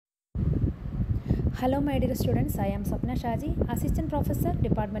Hello my dear students, I am Swapna Shaji, Assistant Professor,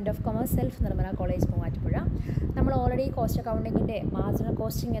 Department of Commerce, Self Nirmala College, Movattupuzha. നമ്മൾ already cost അക്കൗണ്ടിങ്ങിൻ്റെ marginal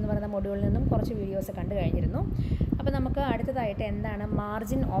costing എന്ന് പറയുന്ന മൊഡ്യൂളിൽ നിന്നും കുറച്ച് videos കണ്ടു കഴിഞ്ഞിരുന്നു. അപ്പോൾ നമുക്ക് അടുത്തതായിട്ട് എന്താണ്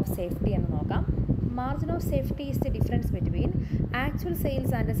മാർജിൻ ഓഫ് സേഫ്റ്റി എന്ന് നോക്കാം. Margin of safety is the difference between actual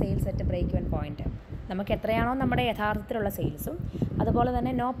sales and sales at break even point. നമുക്ക് എത്രയാണോ നമ്മുടെ യഥാർത്ഥത്തിലുള്ള സെയിൽസും അതുപോലെ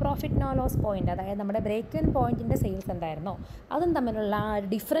തന്നെ no profit no loss point, അതായത് നമ്മുടെ ബ്രേക്ക് ഇവൻ പോയിൻറ്റിൻ്റെ സെയിൽസ് എന്തായിരുന്നോ അതും തമ്മിലുള്ള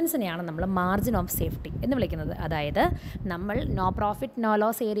ഡിഫറൻസിനെയാണ് നമ്മൾ മാർജിൻ ഓഫ് സേഫ്റ്റി എന്ന് വിളിക്കുന്നത്. അതായത് നമ്മൾ നോ പ്രോഫിറ്റ് നോ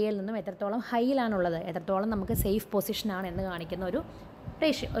ലോസ് ഏരിയയിൽ നിന്നും എത്രത്തോളം ഹൈയിലാണുള്ളത്, എത്രത്തോളം നമുക്ക് സേഫ് പൊസിഷനാണ് എന്ന് കാണിക്കുന്ന ഒരു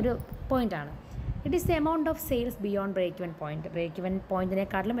ഒരു പോയിൻ്റാണ്. It is the amount of sales beyond break even point. Break even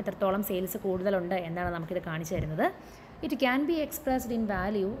പോയിൻറ്റിനെക്കാട്ടിലും എത്രത്തോളം സെയിൽസ് കൂടുതലുണ്ട് എന്നാണ് നമുക്കിത് കാണിച്ചു തരുന്നത്. It can be expressed in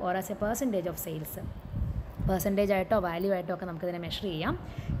value or as A percentage of sales. Percentage ആയിട്ടോ വാല്യൂ ആയിട്ടോ ഒക്കെ നമുക്കിതിനെ മെഷർ ചെയ്യാം.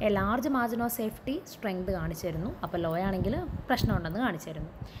 A large margin of safety strength കാണിച്ചു തരുന്നു. അപ്പോൾ ലോ ആണെങ്കിൽ പ്രശ്നമുണ്ടെന്ന് കാണിച്ചു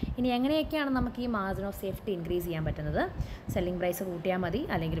തരുന്നു. ഇനി എങ്ങനെയൊക്കെയാണ് നമുക്ക് ഈ മാർജിൻ ഓഫ് സേഫ്റ്റി ഇൻക്രീസ് ചെയ്യാൻ പറ്റുന്നത്? സെല്ലിംഗ് പ്രൈസ് കൂട്ടിയാൽ മതി,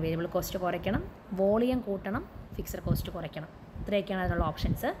 അല്ലെങ്കിൽ വേരിയബിൾ കോസ്റ്റ് കുറയ്ക്കണം, വോളിയം കൂട്ടണം, ഫിക്സഡ് കോസ്റ്റ് കുറയ്ക്കണം. ഇത്രയൊക്കെയാണ് അതിനുള്ള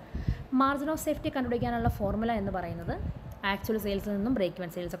ഓപ്ഷൻസ്. മാർജിൻ ഓഫ് സേഫ്റ്റി കണ്ടുപിടിക്കാനുള്ള ഫോർമുല എന്ന് പറയുന്നത് ആക്ച്വൽ സെയിൽസിൽ നിന്നും ബ്രേക്ക് ഇവൻ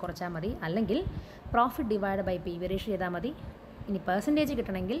സെയിൽസ് കുറച്ചാൽ മതി, അല്ലെങ്കിൽ profit divide by P V ratio ചെയ്താൽ മതി. ഇനി പെർസെൻറ്റേജ്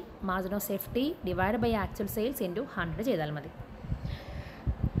കിട്ടണമെങ്കിൽ margin of safety divide by actual sales into 100 ചെയ്താൽ മതി.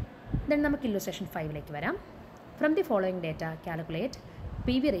 ദെൻ നമുക്ക് ഇല്ലുസ്ട്രേഷൻ 5ലേക്ക് വരാം. From the following data calculate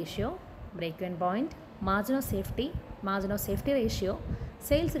P V ratio, break even point, margin of safety ratio,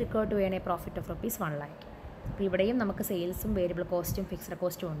 sales record to earn A profit of ₹1 lakh. അപ്പോൾ ഇവിടെയും നമുക്ക് സെയിൽസും variable കോസ്റ്റും fixed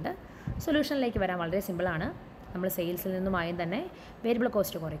കോസ്റ്റും ഉണ്ട്. സൊല്യൂഷനിലേക്ക് വരാൻ വളരെ സിമ്പിളാണ്. നമ്മൾ സെയിൽസിൽ നിന്നുമായും തന്നെ വേരിയബിൾ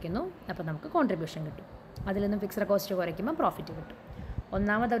കോസ്റ്റ് കുറയ്ക്കുന്നു, അപ്പോൾ നമുക്ക് കോൺട്രിബ്യൂഷൻ കിട്ടും. അതിൽ നിന്നും ഫിക്സഡ് കോസ്റ്റ് കുറയ്ക്കുമ്പോൾ പ്രോഫിറ്റ് കിട്ടും.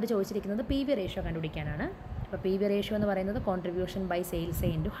 ഒന്നാമത് അവർ ചോദിച്ചിരിക്കുന്നത് പി വി റേഷ്യോ കണ്ടുപിടിക്കാനാണ്. അപ്പോൾ പി വി റേഷ്യോ എന്ന് പറയുന്നത് contribution by sales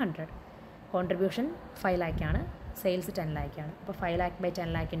into 100. Contribution 5 lakh ആണ്, സെയിൽസ് 10 lakh ആണ്. അപ്പോൾ 5 lakh ബൈ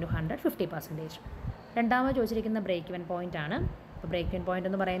 10 lakh ഇൻറ്റു 100 50%. രണ്ടാമത് ചോദിച്ചിരിക്കുന്ന ബ്രേക്ക് ഇവൻ പോയിൻ്റ് ആണ്. അപ്പോൾ ബ്രേക്ക് ഇവൻ പോയിൻ്റ്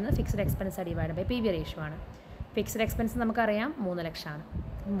എന്ന് പറയുന്നത് fixed expense divide by P V ratio ആണ്. ഫിക്സഡ് എക്സ്പെൻസ് നമുക്കറിയാം 3 ലക്ഷമാണ്.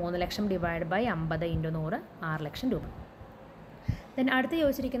 3 ലക്ഷം ഡിവൈഡ് ബൈ 50 ഇൻറ്റു 100 6 ലക്ഷം രൂപ. ദെൻ അടുത്ത്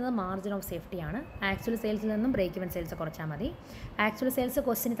ചോദിച്ചിരിക്കുന്നത് മാർജിൻ ഓഫ് സേഫ്റ്റി ആണ്. ആക്ച്വൽ സെയിൽസിൽ നിന്നും ബ്രേക്ക് ഇവൻ സെയിൽസ് കുറച്ചാൽ മതി. ആക്ച്വൽ സെയിൽസ്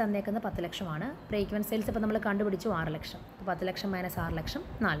ക്വസ്റ്റിന് തന്നേക്കുന്നത് 10 ലക്ഷമാണ്. ബ്രേക്ക് ഇവൻ സെയിൽസ് ഇപ്പോൾ നമ്മൾ കണ്ടുപിടിച്ചു 6 ലക്ഷം. അപ്പോൾ 10 ലക്ഷം മൈനസ് 6 ലക്ഷം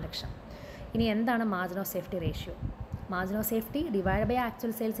 4 ലക്ഷം. ഇനി എന്താണ് margin of safety ratio? Margin of safety divide by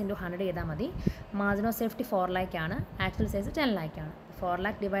actual sales into 100 ചെയ്താൽ മതി. മാർജിൻ ഓഫ് സേഫ്റ്റി 4 lakh ആണ്, ആക്ച്വൽ സെയിൽസ് 10 lakh ആണ്. 4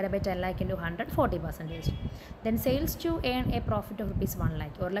 lakh divided by 10 lakh into 100 40%. Then sales to earn a profit of ₹1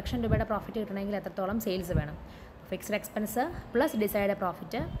 lakh. 1 ലക്ഷം രൂപയുടെ profit കിട്ടണമെങ്കിൽ എത്രത്തോളം sales വേണം? Fixed expense plus decide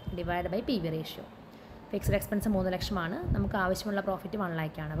profit divide by P V ratio. Fixed expense 3 ലക്ഷമാണ്, നമുക്ക് ആവശ്യമുള്ള profit 1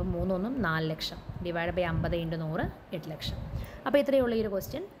 lakh ആണ്. അപ്പോൾ 3 4 ലക്ഷം ഡിവൈഡ് ബൈ 50 ഇൻറ്റു 100 8 ലക്ഷം. അപ്പോൾ ഇത്രയേ ഉള്ളൂ ഈ ഒരു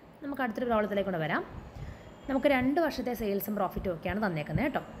ക്വസ്റ്റ്യൻ. നമുക്ക് അടുത്തൊരു പ്രോബ്ലത്തിലേക്ക് കൊണ്ട് വരാം. നമുക്ക് 2 വർഷത്തെ സെയിൽസും പ്രോഫിറ്റും ഒക്കെയാണ് തന്നേക്കുന്നത്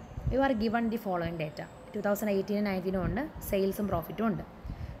കേട്ടോ. You are given the following data. 2018-19 ഉണ്ട്, സെയിൽസും പ്രോഫിറ്റും ഉണ്ട്.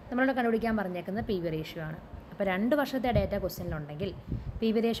 നമ്മളോട് കണ്ടുപിടിക്കാൻ പറഞ്ഞേക്കുന്നത് പി വി റേഷ്യോ ആണ്. അപ്പോൾ 2 വർഷത്തെ ഡേറ്റ ക്വസ്റ്റ്യനിലുണ്ടെങ്കിൽ പി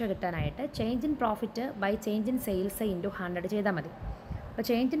വി റേഷ്യോ കിട്ടാനായിട്ട് change in profit by change in sales into 100 ചെയ്താൽ മതി. അപ്പോൾ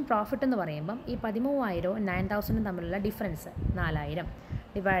ചേഞ്ച് ഇൻ പ്രോഫിറ്റ് എന്ന് പറയുമ്പം ഈ 13,000 9,000 തമ്മിലുള്ള difference 4,000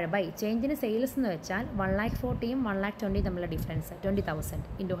 divide by change in sales എന്ന് വെച്ചാൽ 1,40,000 1,20,000 തമ്മിലുള്ള ഡിഫറൻസ് 20,000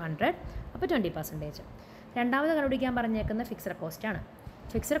 ഇൻറ്റു 100, അപ്പോൾ 20%. രണ്ടാമത് കണ്ടുപിടിക്കാൻ പറഞ്ഞേക്കുന്നത് ഫിക്സഡ് കോസ്റ്റ് ആണ്.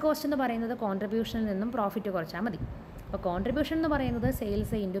 ഫിക്സഡ് കോസ്റ്റ് എന്ന് പറയുന്നത് കോൺട്രിബ്യൂഷനിൽ നിന്നും പ്രോഫിറ്റ് കുറച്ചാൽ മതി. അപ്പോൾ കോൺട്രിബ്യൂഷൻ എന്ന് പറയുന്നത്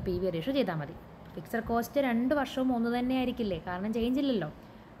sales into P V ratio ചെയ്താൽ മതി. ഫിക്സഡ് കോസ്റ്റ് 2 വർഷവും ഒന്ന് തന്നെ ആയിരിക്കില്ലേ, കാരണം ചേഞ്ച് ഇല്ലല്ലോ.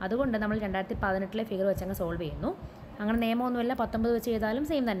 അതുകൊണ്ട് നമ്മൾ 2018 ഫിഗർ വെച്ചങ്ങ് സോൾവ് ചെയ്യുന്നു. അങ്ങനെ നിയമമൊന്നുമില്ല, 19 വെച്ച് ചെയ്താലും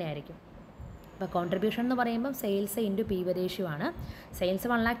സെയിം തന്നെ ആയിരിക്കും. അപ്പോൾ കോൺട്രിബ്യൂഷൻ എന്ന് പറയുമ്പം sales into P V ratio ആണ്. സെയിൽസ്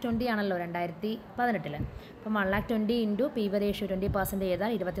 1,20,000 ആണല്ലോ 2018. അപ്പം 1,20,000 ഇൻറ്റു പി വി റേഷ്യോ 20%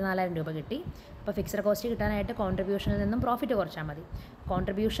 ചെയ്താൽ 24,000 രൂപ കിട്ടി. അപ്പോൾ ഫിക്സഡ് കോസ്റ്റ് കിട്ടാനായിട്ട് കോൺട്രിബ്യൂഷനിൽ നിന്നും പ്രോഫിറ്റ് കുറച്ചാൽ മതി.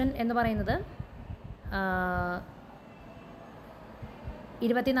 കോൺട്രിബ്യൂഷൻ എന്ന് പറയുന്നത്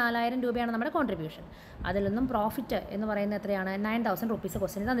 24,000 രൂപയാണ് നമ്മുടെ കോൺട്രിബ്യൂഷൻ. അതിൽ നിന്നും പ്രോഫിറ്റ് എന്ന് പറയുന്നത് എത്രയാണ്? 9,000 rupees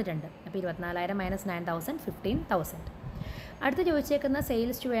ക്വസ്റ്റിന് തന്നിട്ടുണ്ട്. അപ്പോൾ 24,000 മൈനസ് 9,000 15,000. അടുത്ത് ചോദിച്ചേക്കുന്ന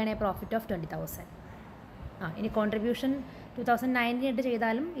sales to earn A profit of 20,000. ഇനി കോൺട്രിബ്യൂഷൻ 2019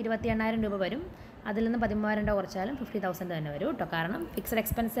 ചെയ്താലും 28,000 രൂപ വരും. അതിൽ നിന്ന് 13,000 രൂപ കുറച്ചാലും 50,000 തന്നെ വരും കേട്ടോ, കാരണം ഫിക്സഡ്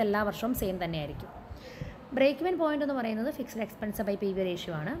എക്സ്പെൻസ് എല്ലാ വർഷവും സെയിം തന്നെയായിരിക്കും. ബ്രേക്ക് ഇവൻ പോയിൻ്റ് എന്ന് പറയുന്നത് fixed expense by P V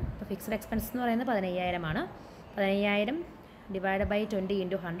ratio ആണ്. അപ്പോൾ ഫിക്സഡ് എക്സ്പെൻസ് എന്ന് പറയുന്നത് 15,000 ആണ്. 15,000 ഡിവൈഡ് ബൈ 20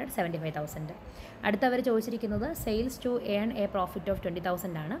 ഇൻറ്റു 100 75,000. അടുത്തവർ ചോദിച്ചിരിക്കുന്നത് sales to earn A profit of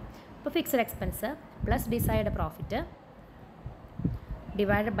 20,000 ആണ്. അപ്പോൾ fixed expense plus decide profit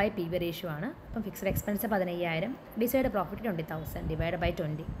divide by P V ratio ആണ്. അപ്പം fixed expense 15,000, decide profit 20,000 divide by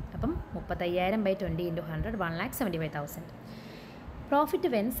 20. അപ്പം 35,000 by 20 into 100 1,75,000. Profit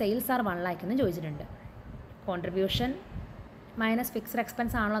when sales R 1 lakh എന്ന് ചോദിച്ചിട്ടുണ്ട്. Contribution minus fixed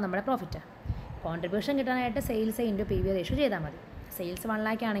expense ആണല്ലോ നമ്മുടെ profit. Contribution കിട്ടാനായിട്ട് sales into P V ratio ചെയ്താൽ മതി. സെയിൽസ് 1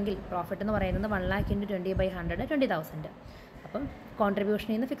 lakh ആണെങ്കിൽ പ്രോഫിറ്റ് എന്ന് പറയുന്നത് 1 lakh ഇൻറ്റു 20/100 20,000. അപ്പം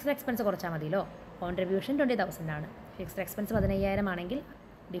കോൺട്രിബ്യൂഷനിൽ നിന്ന് ഫിക്സ്ഡ് എക്സ്പെൻസ് കുറച്ചാൽ മതിയല്ലോ. കോൺട്രിബ്യൂഷൻ 20,000 ആണ്. ഫിക്സ്ഡ് എക്സ്പെൻസ് 15,000 ആണെങ്കിൽ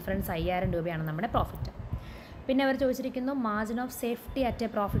ഡിഫറൻസ് 5,000 രൂപയാണ് നമ്മുടെ പ്രോഫിറ്റ്. പിന്നെ അവർ ചോദിച്ചിരിക്കുന്നു margin of safety at A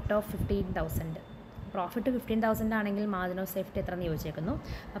profit of 15,000. Profit 15,000 ആണെങ്കിൽ മാർജിൻ ഓഫ് സേഫ്റ്റി എത്രയെന്ന് ചോദിച്ചേക്കുന്നു.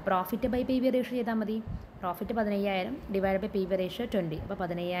 അപ്പോൾ profit by P V ratio ചെയ്താൽ മതി. Profit 15,000 divide by P V ratio 20. അപ്പോൾ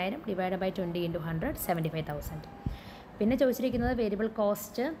 15,000 ഡിവൈഡ് ബൈ 20 ഇൻറ്റു 100 75,000. പിന്നെ ചോദിച്ചിരിക്കുന്നത് വേരിയബിൾ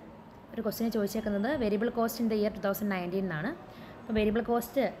കോസ്റ്റ്. ഒരു ക്വസ്റ്റിന് ചോദിച്ചേക്കുന്നത് variable cost in the year 2019 എന്നാണ്. അപ്പോൾ വേരിയബിൾ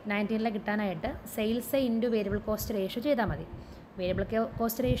കോസ്റ്റ് 19 കിട്ടാനായിട്ട് sales into variable cost ratio ചെയ്താൽ മതി. വേരിയബിൾ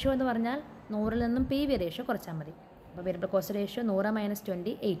കോസ്റ്റ് റേഷ്യോ എന്ന് പറഞ്ഞാൽ 100-ൽ നിന്നും പി വി റേഷ്യോ കുറച്ചാൽ മതി. അപ്പോൾ വേരിയബിൾ കോസ്റ്റ് റേഷ്യോ 100 -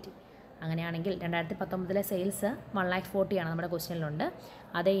 20 80. അങ്ങനെയാണെങ്കിൽ 2019 സെയിൽസ് 1,40,000 ആണ് നമ്മുടെ ക്വസ്റ്റ്യനിലുണ്ട്.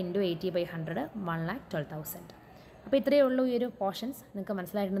 അതേ ഇൻറ്റു 80/100 1,12,000. അപ്പോൾ ഇത്രയേ ഉള്ളൂ ഈ ഒരു പോർഷൻസ്. നിങ്ങൾക്ക്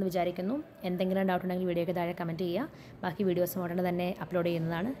മനസ്സിലായിട്ടുണ്ടെന്ന് വിചാരിക്കുന്നു. എന്തെങ്കിലും ഡൗട്ട് ഉണ്ടെങ്കിൽ വീഡിയോയ്ക്ക് താഴെ കമൻറ്റ് ചെയ്യുക. ബാക്കി വീഡിയോസും ഉടനെ തന്നെ അപ്ലോഡ്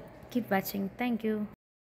ചെയ്യുന്നതാണ്. Keep watching. Thank you.